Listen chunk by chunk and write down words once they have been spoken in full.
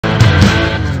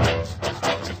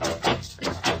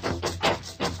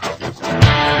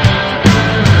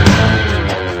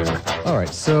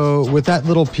Alright, so with that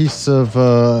little piece of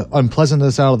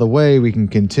unpleasantness out of the way, we can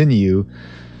continue.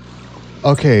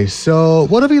 Okay, so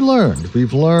what have we learned?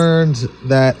 We've learned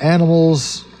that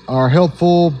animals are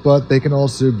helpful, but they can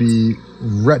also be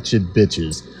wretched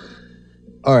bitches.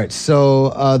 Alright, so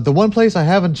the one place I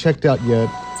haven't checked out yet,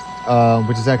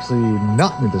 which is actually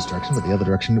not in this direction, but the other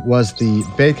direction, was the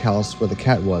bakehouse where the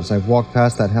cat was. I've walked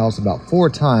past that house about 4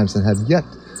 times and have yet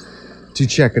to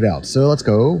check it out. So let's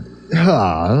go.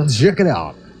 Check it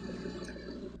out.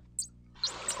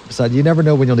 Besides, you never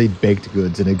know when you'll need baked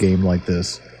goods in a game like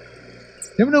this.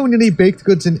 You never know when you'll need baked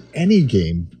goods in any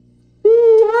game.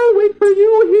 Ooh, I'll wait for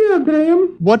you here,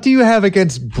 Graham. What do you have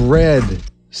against bread,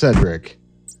 Cedric?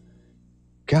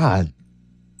 God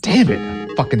damn it.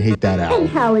 I fucking hate that And owl.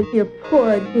 how is your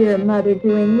poor dear mother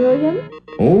doing, William?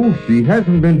 Oh, she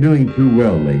hasn't been doing too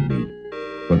well lately.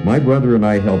 But my brother and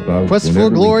I help out. Quest for whenever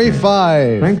we Glory can.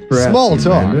 5. Thanks for Small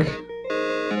asking, talk. Amanda.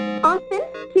 Austin,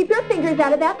 keep your fingers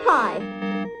out of that pie.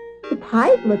 The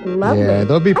pies look lovely. Yeah,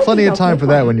 there'll be I plenty think of time I'll for take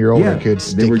that one. when your older Yes,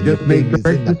 kids they were stick your just made fingers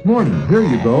fresh in the... this morning. Here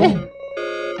you go.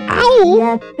 Ow!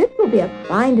 Yes, this will be a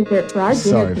fine dessert for our dinner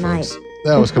Sorry, tonight. folks.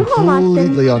 That was Come home, Austin.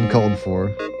 completely uncalled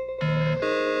for.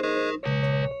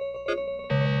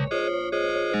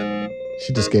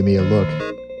 She just gave me a look.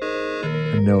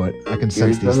 I know it. I can sense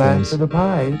Here's the these last things. of the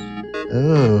pies.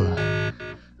 Oh.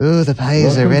 Oh, the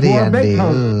pies are Welcome ready, to our Andy.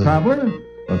 bakehouse, Ooh. traveler.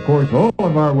 Of course, all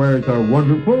of our wares are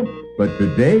wonderful, but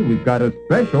today we've got a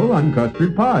special on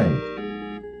custard pie.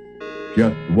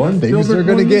 Just one Things silver are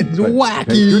gonna coin get each, but wacky.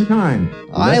 Take your time.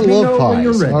 I Let me love know when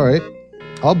you're pies. ready. Alright.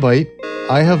 I'll bite.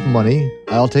 I have money.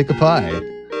 I'll take a pie.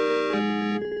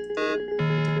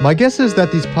 My guess is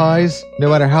that these pies, no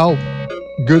matter how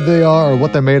good they are or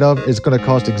what they're made of, is going to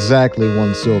cost exactly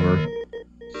 1 silver.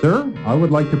 Sir, I would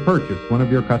like to purchase one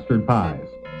of your custard pies.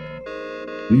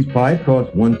 These pies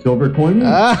cost 1 silver coin each.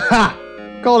 Aha!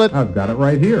 Called it. I've got it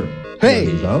right here. Hey!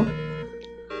 There you go.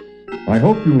 I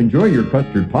hope you enjoy your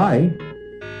custard pie.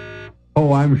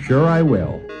 Oh, I'm sure I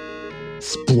will.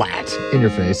 Splat in your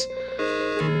face.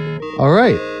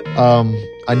 Alright.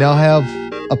 I now have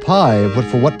a pie, but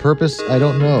for what purpose, I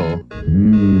don't know.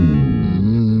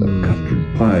 The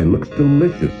custard pie looks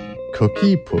delicious.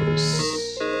 Cookie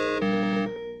puss.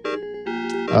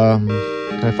 Can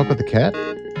I fuck with the cat?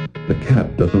 The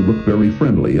cat doesn't look very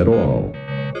friendly at all.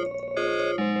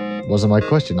 Wasn't my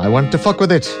question. I wanted to fuck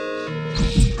with it.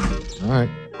 Alright.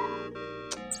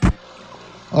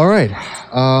 Alright.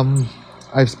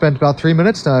 I've spent about 3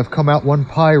 minutes now. I've come out 1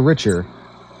 pie richer.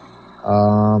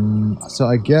 So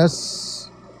I guess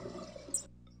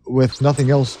with nothing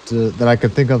else that I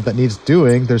could think of that needs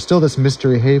doing, there's still this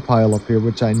mystery hay pile up here,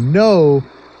 which I know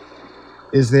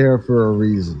is there for a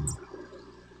reason.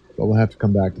 But we'll have to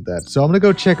come back to that. So I'm going to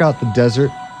go check out the desert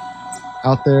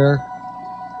out there.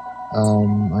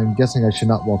 I'm guessing I should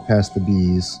not walk past the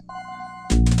bees.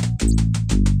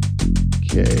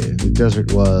 Okay, the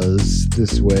desert was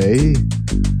this way,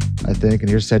 I think. And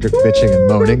here's Cedric bitching and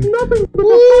moaning.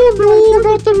 Oh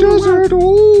no, not the desert!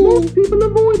 Oh. Most people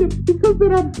avoid it because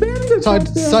there are bandits out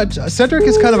there. Cedric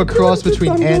is kind of a cross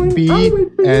between Aunt Bee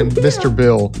and Mr.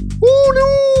 Bill.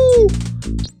 Oh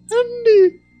no!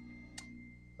 Andy!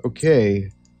 Okay.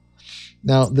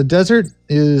 Now, the desert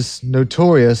is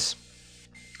notorious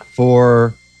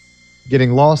for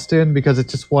getting lost in because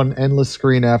it's just one endless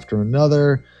screen after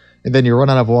another, and then you run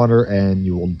out of water and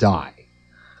you will die.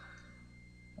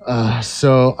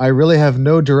 So I really have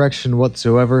no direction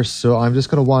whatsoever, so I'm just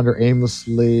going to wander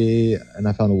aimlessly, and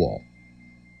I found a wall.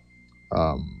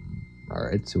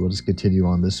 Alright, so we'll just continue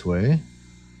on this way.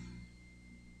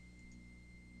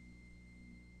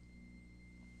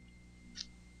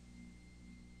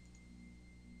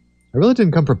 I really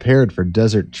didn't come prepared for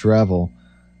desert travel.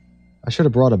 I should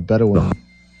have brought a better one.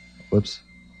 Whoops.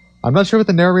 I'm not sure what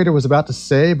the narrator was about to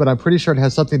say, but I'm pretty sure it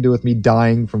has something to do with me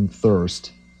dying from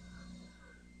thirst.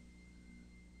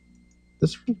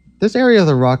 This area of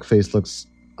the rock face looks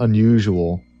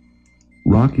unusual.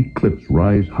 Rocky cliffs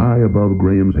rise high above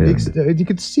Graham's head. You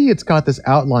can see it's got this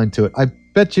outline to it. I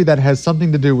bet you that has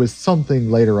something to do with something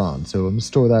later on, so I'm going to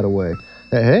store that away.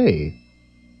 Hey.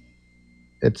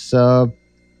 It's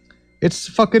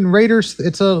fucking Raiders.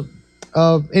 It's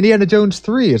Indiana Jones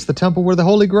 3. It's the temple where the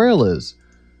Holy Grail is.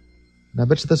 And I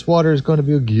bet you this water is going to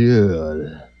be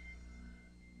good.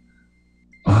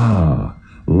 Ah,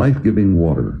 life-giving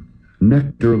water.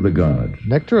 Nectar of the gods.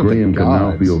 Nectar of Graham the can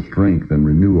now gods. feel strength and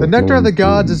renewal. The nectar of the flowing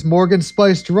gods through. is Morgan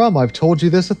spiced rum. I've told you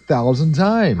this 1,000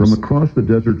 times. From across the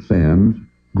desert sands,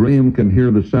 Graham can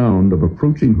hear the sound of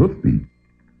approaching hoofbeats.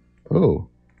 Oh.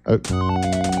 I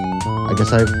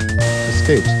guess I've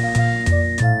escaped.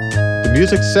 The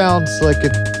music sounds like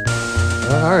it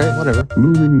Alright, whatever.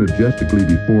 Looming majestically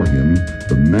before him,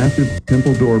 the massive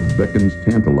temple door beckons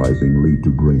tantalizingly to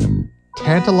Graham.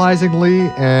 Tantalizingly,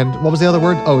 and what was the other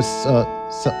word? Oh,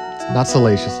 not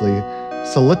salaciously.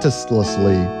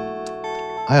 Solicitously.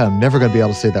 I am never going to be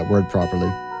able to say that word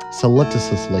properly.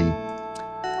 Solicitously.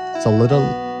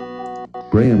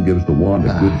 Graham gives the wand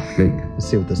a good shake, Let's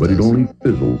see what this but does. it only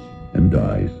fizzles and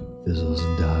dies. Fizzles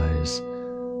and dies.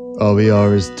 All we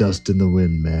are is dust in the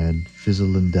wind, man.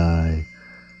 Fizzle and die.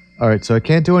 Alright, so I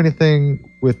can't do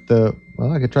anything with the...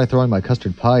 Well, I could try throwing my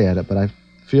custard pie at it, but I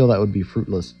feel that would be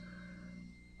fruitless.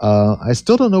 I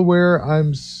still don't know where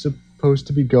I'm supposed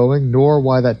to be going, nor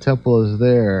why that temple is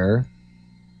there.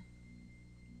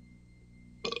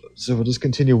 So we'll just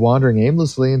continue wandering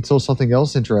aimlessly until something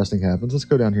else interesting happens. Let's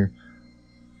go down here.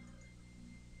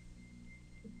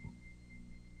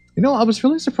 You know, I was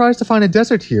really surprised to find a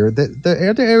desert here. The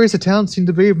other areas of town seem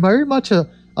to be very much a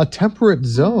temperate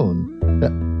zone.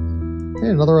 Hey,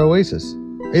 another oasis.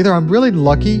 Either I'm really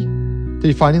lucky to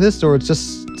be finding this, or it's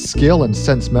just skill and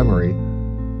sense memory.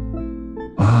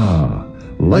 Ah,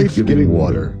 Life-giving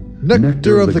water.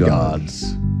 Nectar of the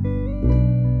gods.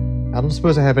 I don't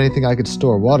suppose I have anything I could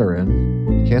store water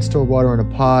in. You can't store water in a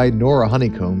pie nor a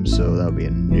honeycomb, so that would be a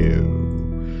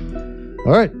no.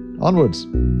 Alright, onwards.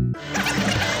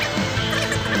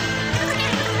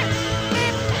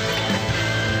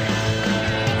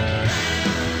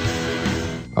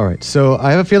 Alright, so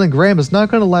I have a feeling Graham is not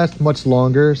going to last much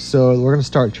longer, so we're going to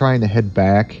start trying to head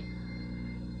back.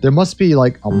 There must be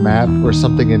like a map or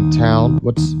something in town.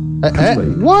 What's...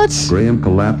 what? Graham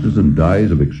collapses and dies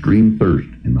of extreme thirst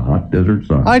in the hot desert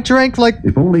sun. I drank like...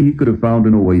 If only he could have found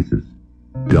an oasis.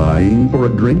 Dying for a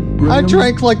drink, Graham? I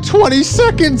drank like 20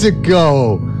 seconds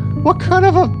ago! What kind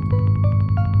of a...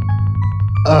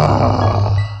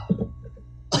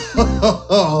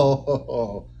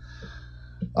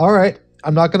 Alright,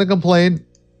 I'm not going to complain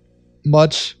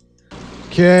much.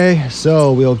 Okay,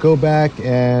 so we'll go back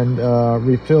and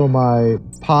refill my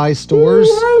pie stores.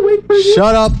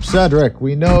 Shut up, Cedric.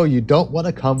 We know you don't want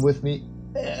to come with me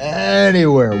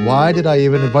anywhere. Why did I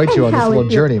even invite you on this little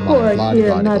journey, Mom? How is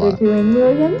your poor dear mother doing,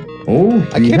 William? Oh,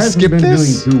 I she can't hasn't skip been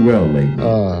this? doing too well lately.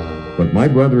 But my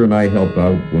brother and I help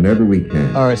out whenever we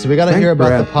can. Alright, so we gotta Thanks hear for about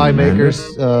the asking, pie Amanda. maker's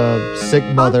sick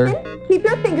mother. Austin, keep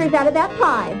your fingers out of that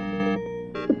pie.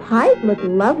 The pies look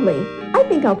lovely. I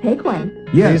think I'll take one.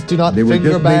 Yes, Please do not they were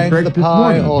finger just bang made the fresh this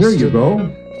pie, morning. Here you Austin.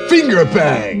 go. Finger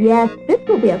bang! Yes, this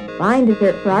will be a fine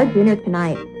dessert for our dinner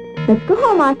tonight. Let's go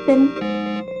home, Austin.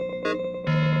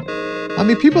 I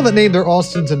mean, people that name their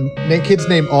Austins and kids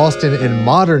named Austin in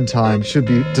modern times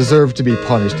deserve to be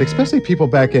punished, especially people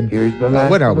back in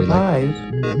when are we, like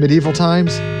medieval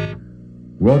times?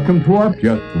 Welcome to our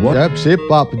just what? Yep, ship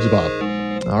bop bop.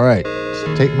 All right,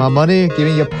 take my money, give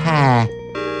me your pie.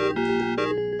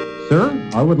 Sir,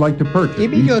 I would like to purchase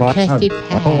Give me these your pies. custard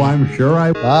pie. Oh, I'm sure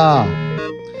I... Ah.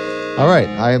 All right,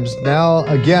 I am now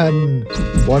again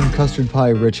one custard pie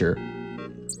richer.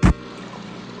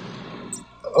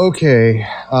 Okay,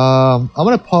 I'm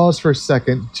gonna pause for a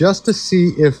second just to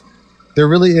see if there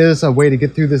really is a way to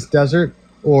get through this desert,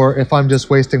 or if I'm just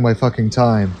wasting my fucking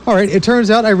time. All right, it turns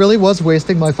out I really was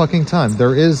wasting my fucking time.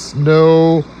 There is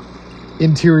no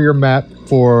interior map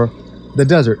for the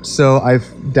desert, so I've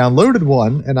downloaded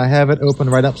one and I have it open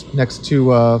right up next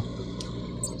to a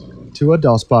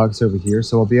DOS box over here,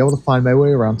 so I'll be able to find my way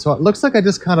around. So it looks like I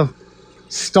just kind of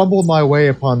stumbled my way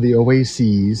upon the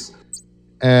oases.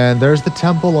 And there's the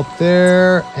temple up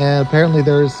there, and apparently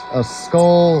there's a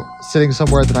skull sitting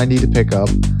somewhere that I need to pick up,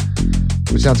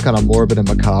 which sounds kind of morbid and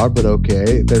macabre, but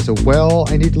okay. There's a well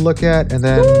I need to look at, and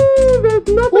then... There's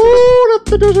nothing. Oh, not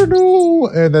the desert,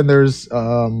 no! And then there's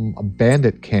a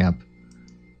bandit camp,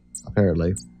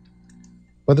 apparently.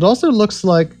 But it also looks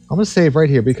like... I'm going to save right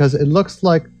here, because it looks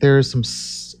like there's some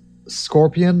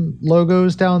scorpion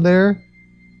logos down there.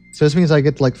 So this means I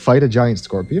get to, like, fight a giant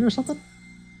scorpion or something?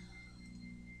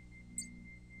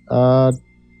 Oh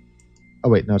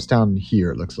wait, no, it's down here,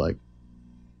 it looks like.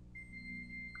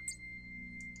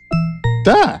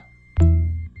 Ah!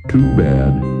 Too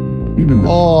bad. Even the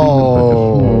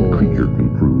Oh. such a small creature can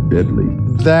prove deadly.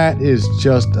 That is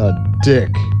just a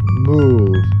dick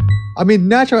move. I mean,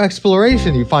 natural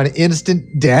exploration, you find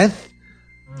instant death?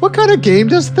 What kind of game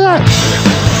does that?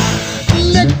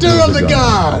 Nectar of the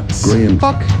gods! Graham.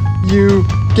 Fuck you,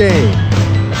 game.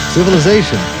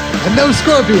 Civilization. And no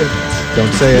scorpions!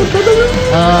 Don't say it.